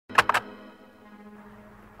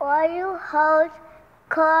All you hoes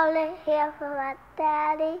calling here for my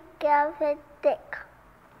daddy, give his dick.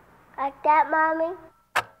 Like that, mommy?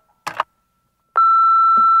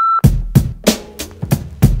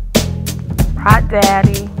 Hi,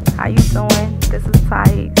 Daddy. How you doing? This is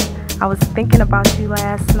Tight. I was thinking about you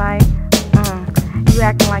last night. You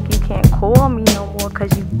acting like you can't call me no more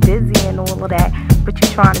because you busy and all of that, but you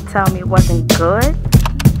trying to tell me it wasn't good?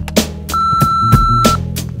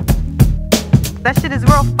 That shit is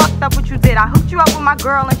real fucked up what you did. I hooked you up with my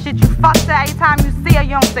girl and shit. You fucked her every time you see her.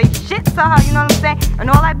 You don't say shit to her, you know what I'm saying? And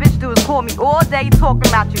all that bitch do is call me all day talking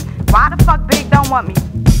about you. Why the fuck Big don't want me?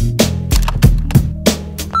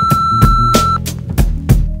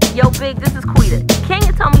 Yo, Big, this is Quita.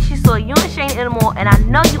 Kenya told me she saw you and Shane in the mall, and I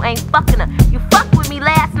know you ain't fucking her. You fucked with me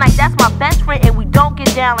last night. That's my best friend, and we don't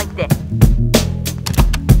get down like that.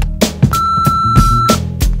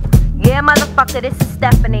 Yeah, motherfucker, this is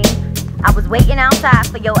Stephanie. I was waiting outside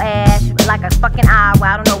for your ass like a fucking hour.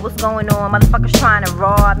 I don't know what's going on. Motherfuckers trying to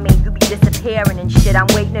rob me. You be disappearing and shit. I'm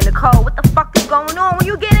waiting in the cold. What the fuck is going on? When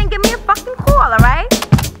you get in, give me a fucking call, alright?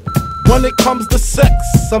 When it comes to sex,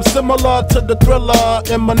 I'm similar to the Thriller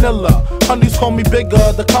in Manila. Honeys call me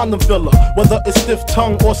bigger, the condom filler. Whether it's stiff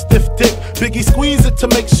tongue or stiff dick, Biggie squeeze it to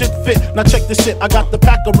make shit fit. Now check this shit, I got the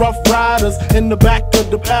pack of Rough Riders in the back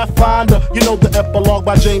of the Pathfinder. You know the epilogue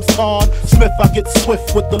by James Todd Smith. I get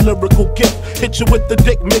swift with the lyrical gift. Hit you with the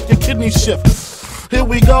dick, make your kidneys shift. Here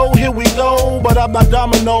we go, but I'm not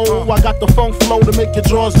domino. I got the funk flow to make your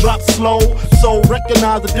drawers drop slow. So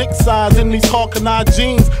recognize the dick size in these Hawk-and-I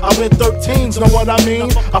jeans. I wear 13s, know what I mean?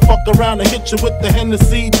 I fuck around and hit you with the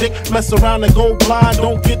Hennessy dick. Mess around and go blind,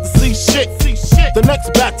 don't get to see shit. The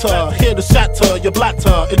next batter, here to shatter your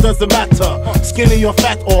blatter, it doesn't matter. Skinny or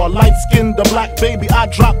fat or light skinned or black, baby, I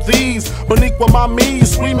drop these. Boniqua mommy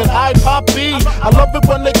screaming, I poppy. I love it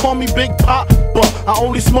when they call me Big Pop, but I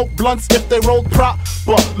only smoke blunts if they roll prop.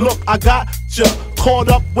 But look, I got ya caught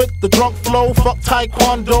up with the drunk flow. Fuck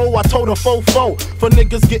taekwondo, I told a fofo. For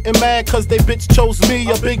niggas getting mad cause they bitch chose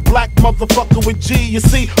me, a big black motherfucker with G. You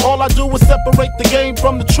see, all I do is separate the game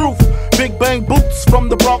from the truth. Big bang boots from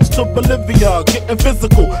the Bronx to Bolivia, getting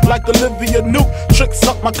physical like Olivia Newt. Tricks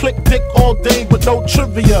up my click dick all day with no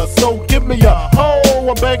trivia. So give me a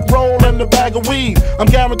hoe, a bankroll and a bag of weed. I'm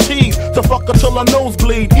guaranteed to fuck her till her nose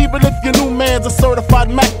bleed. Even if your new man's a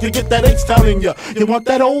certified Mac, you get that H-Town in ya. You want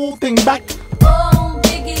that old thing back? Oh,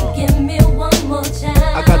 Biggie, give me one more time.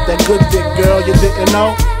 I got that good dick, girl, you didn't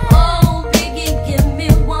know? Oh, Biggie, give me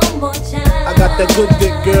one more time. I got that good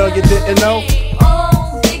dick, girl, you didn't know?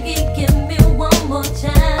 Oh, Biggie, give me one more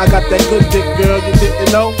time. I got that good dick, girl, you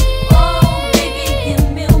didn't know? Oh, Biggie,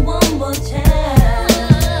 give me one more time.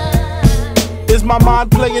 Is my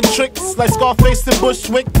mind playing tricks like Scarface and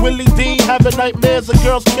Bushwick? Willie D having nightmares of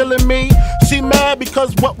girls killing me. She mad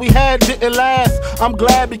because what we had didn't last. I'm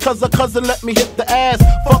glad because her cousin let me hit the ass.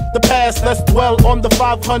 Fuck the past, let's dwell on the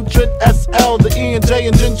 500 SL, the E and J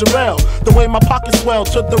and ginger ale. The way my pockets swell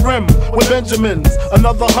to the rim with Benjamins.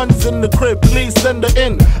 Another hund's in the crib, please send her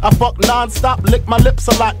in. I fuck non-stop, lick my lips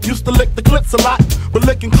a lot. Used to lick the clits a lot, but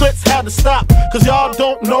licking clits had to stop. Cause y'all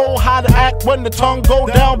don't know how to act when the tongue go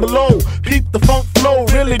down below. Peep the funk flow,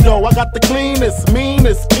 really though. I got the cleanest,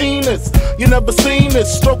 meanest, keenest. You never seen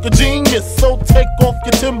this, stroke of genius. So take off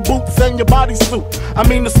your Tim boots and your bodysuit. I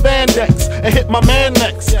mean the spandex, and hit my man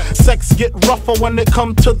next. Sex get rougher when it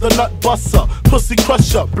come to the nut buster. Pussy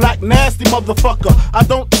crusher, black nasty motherfucker. I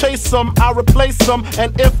don't chase them, I replace them.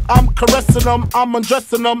 And if I'm caressing them, I'm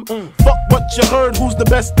undressing them. Fuck what you heard, who's the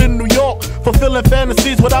best in New York? Fulfilling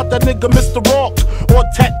fantasies without that nigga Mr. Rock. Or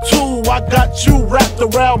tattoo, I got you wrapped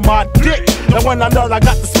around my dick. And when I nut, I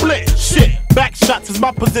got the split. Shit, back shots is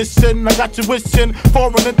my position. I got you wishing for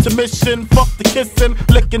an intermission. Fuck the kissing,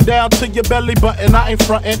 licking down to your belly button. I ain't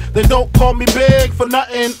frontin'. They don't call me big for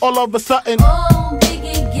nothing. All of a sudden. Oh,